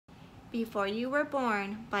Before You Were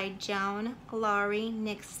Born by Joan Laurie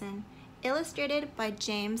Nixon, illustrated by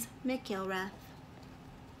James McIlrath.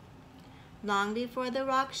 Long before the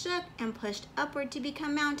rocks shook and pushed upward to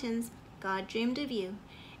become mountains, God dreamed of you.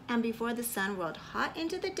 And before the sun whirled hot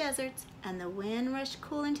into the deserts and the wind rushed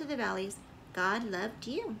cool into the valleys, God loved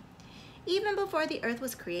you. Even before the earth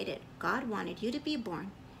was created, God wanted you to be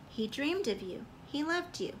born. He dreamed of you. He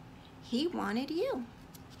loved you. He wanted you.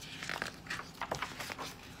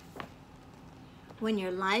 When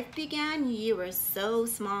your life began, you were so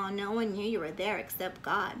small, no one knew you were there except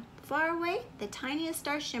God. Far away, the tiniest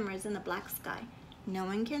star shimmers in the black sky. No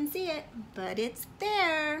one can see it, but it's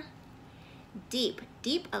there. Deep,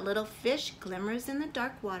 deep, a little fish glimmers in the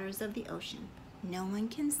dark waters of the ocean. No one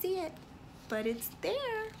can see it, but it's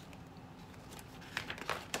there.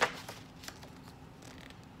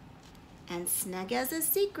 And snug as a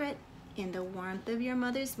secret, in the warmth of your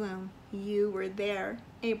mother's womb, you were there.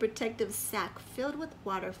 A protective sack filled with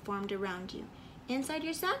water formed around you. Inside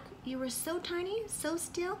your sack, you were so tiny, so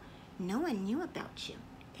still, no one knew about you,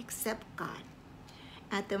 except God.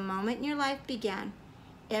 At the moment your life began,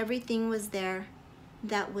 everything was there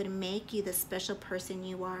that would make you the special person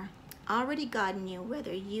you are. Already God knew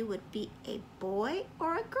whether you would be a boy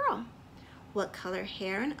or a girl, what color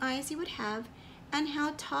hair and eyes you would have, and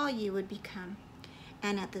how tall you would become.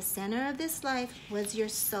 And at the center of this life was your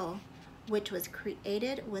soul, which was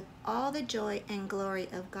created with all the joy and glory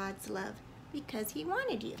of God's love, because He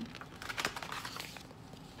wanted you.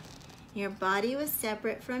 Your body was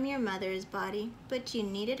separate from your mother's body, but you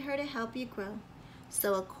needed her to help you grow.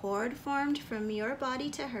 So a cord formed from your body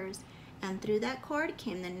to hers, and through that cord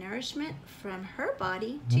came the nourishment from her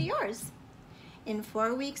body to yours. In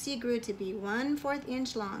 4 weeks you grew to be 1/4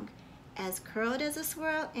 inch long. As curled as a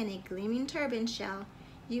swirl in a gleaming turban shell,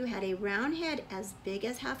 you had a round head as big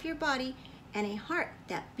as half your body and a heart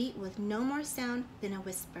that beat with no more sound than a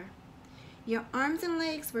whisper. Your arms and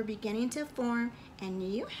legs were beginning to form, and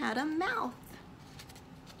you had a mouth.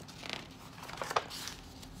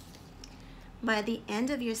 By the end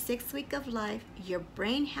of your 6th week of life, your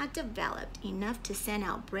brain had developed enough to send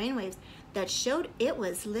out brainwaves that showed it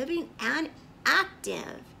was living and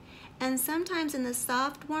active. And sometimes in the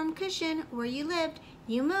soft, warm cushion where you lived,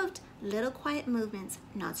 you moved little quiet movements,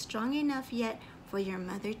 not strong enough yet for your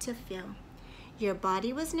mother to feel. Your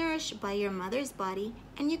body was nourished by your mother's body,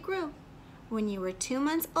 and you grew. When you were 2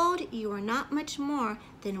 months old, you were not much more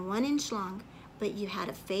than 1 inch long, but you had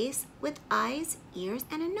a face with eyes, ears,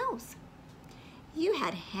 and a nose. You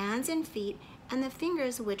had hands and feet, and the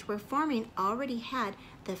fingers which were forming already had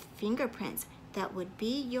the fingerprints that would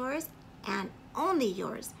be yours and only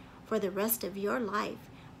yours for the rest of your life.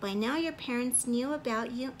 By now your parents knew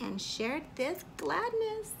about you and shared this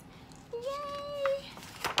gladness. Yay!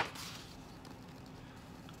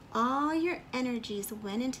 All your energies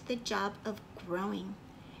went into the job of growing.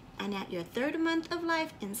 And at your 3rd month of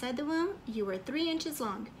life inside the womb, you were 3 inches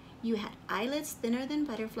long. You had eyelids thinner than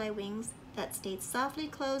butterfly wings that stayed softly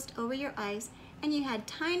closed over your eyes, and you had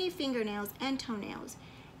tiny fingernails and toenails.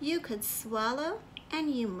 You could swallow, and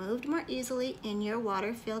you moved more easily in your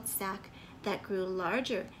water-filled sack that grew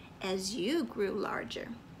larger as you grew larger.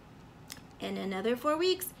 In another 4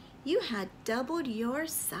 weeks, you had doubled your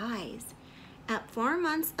size. At 4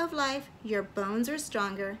 months of life, your bones were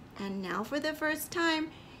stronger, and now for the first time,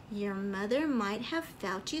 your mother might have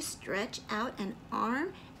felt you stretch out an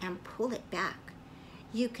arm and pull it back.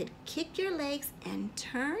 You could kick your legs and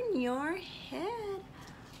turn your head.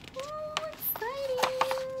 Oh,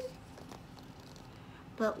 exciting!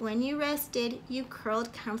 But when you rested, you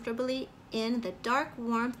curled comfortably in the dark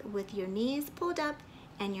warmth with your knees pulled up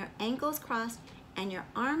and your ankles crossed and your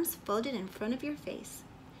arms folded in front of your face.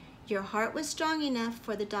 Your heart was strong enough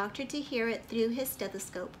for the doctor to hear it through his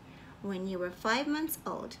stethoscope when you were 5 months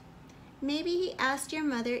old. Maybe he asked your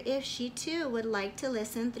mother if she too would like to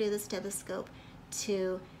listen through the stethoscope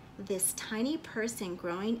to this tiny person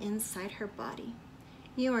growing inside her body.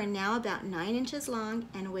 You are now about 9 inches long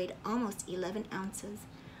and weighed almost 11 ounces.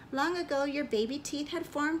 Long ago, your baby teeth had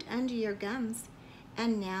formed under your gums,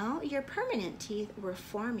 and now your permanent teeth were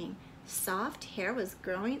forming. Soft hair was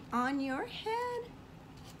growing on your head.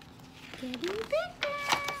 Getting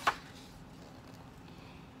bigger.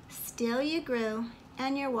 Still you grew,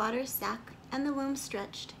 and your water sack and the womb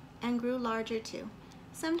stretched and grew larger too.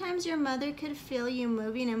 Sometimes your mother could feel you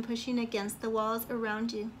moving and pushing against the walls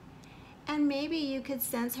around you. And maybe you could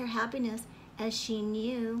sense her happiness as she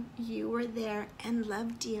knew you were there and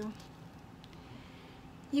loved you.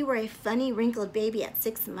 You were a funny wrinkled baby at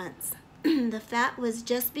 6 months. The fat was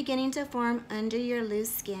just beginning to form under your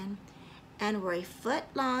loose skin and were a foot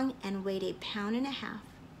long and weighed 1.5 pounds.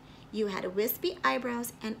 You had wispy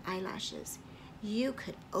eyebrows and eyelashes. You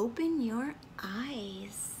could open your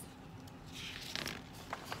eyes.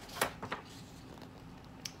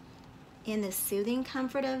 In the soothing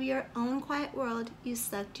comfort of your own quiet world, you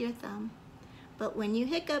sucked your thumb. But when you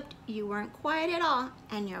hiccuped, you weren't quiet at all,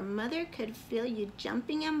 and your mother could feel you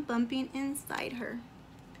jumping and bumping inside her.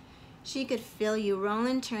 She could feel you roll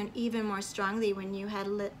and turn even more strongly when you had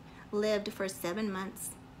lived for 7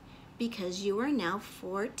 months, because you were now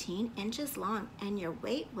 14 inches long and your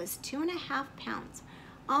weight was 2.5 pounds.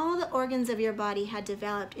 All the organs of your body had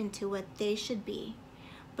developed into what they should be.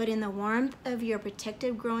 But in the warmth of your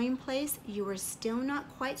protected growing place, you were still not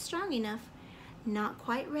quite strong enough, not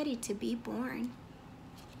quite ready to be born.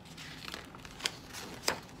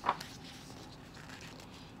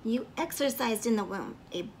 You exercised in the womb,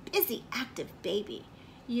 a busy, active baby.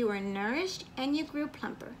 You were nourished and you grew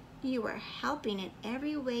plumper. You were helping in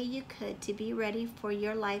every way you could to be ready for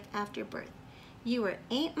your life after birth. You were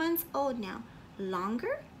 8 months old now,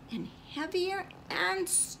 longer and heavier and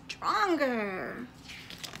stronger.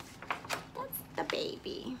 That's the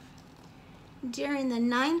baby. During the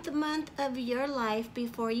 9th month of your life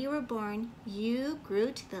before you were born, you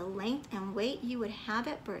grew to the length and weight you would have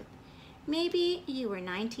at birth. Maybe you were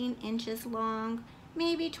 19 inches long,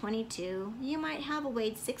 maybe 22. You might have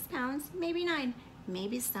weighed 6 pounds, maybe 9,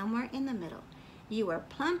 maybe somewhere in the middle. You were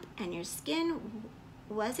plump and your skin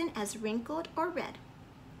wasn't as wrinkled or red.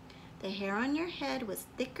 The hair on your head was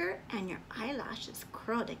thicker and your eyelashes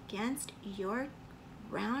curled against your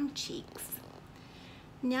round cheeks.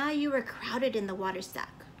 Now you were crowded in the water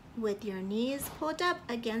sack. With your knees pulled up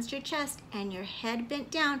against your chest and your head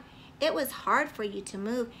bent down, it was hard for you to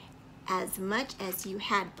move as much as you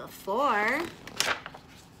had before.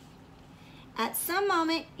 At some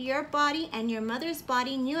moment, your body and your mother's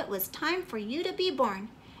body knew it was time for you to be born,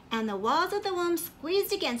 and the walls of the womb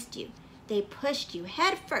squeezed against you. They pushed you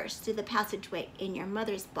head first through the passageway in your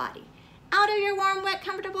mother's body, out of your warm, wet,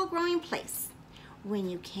 comfortable growing place. When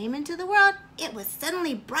you came into the world, it was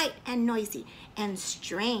suddenly bright and noisy and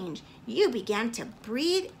strange. You began to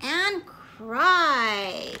breathe and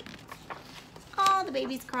cry. All the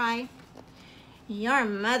babies cry. Your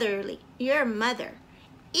mother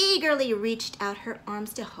eagerly reached out her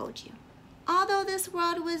arms to hold you. Although this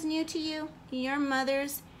world was new to you, your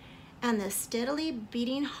mother's and the steadily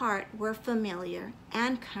beating heart were familiar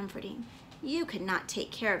and comforting. You could not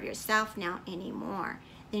take care of yourself now anymore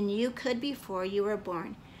than you could before you were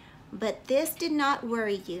born. But this did not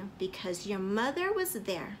worry you because your mother was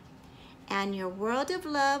there and your world of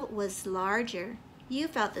love was larger. You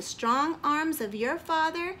felt the strong arms of your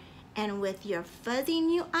father, and with your fuzzy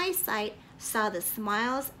new eyesight saw the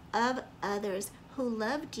smiles of others who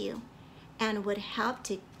loved you and would help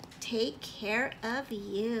to take care of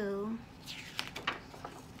you.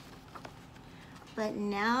 But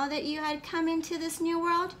now that you had come into this new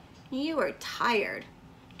world, you were tired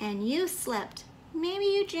and you slept. Maybe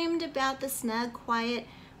you dreamed about the snug, quiet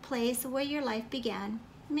place where your life began.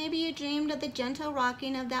 Maybe you dreamed of the gentle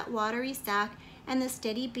rocking of that watery sack and the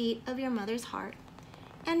steady beat of your mother's heart.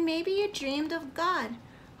 And maybe you dreamed of God,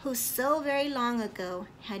 who so very long ago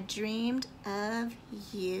had dreamed of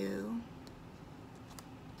you.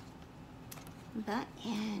 The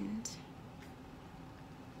end.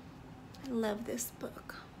 I love this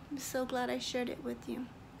book. I'm so glad I shared it with you.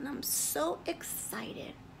 And I'm so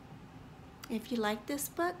excited. If you like this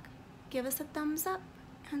book, give us a thumbs up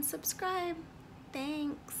and subscribe.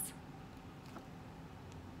 Thanks.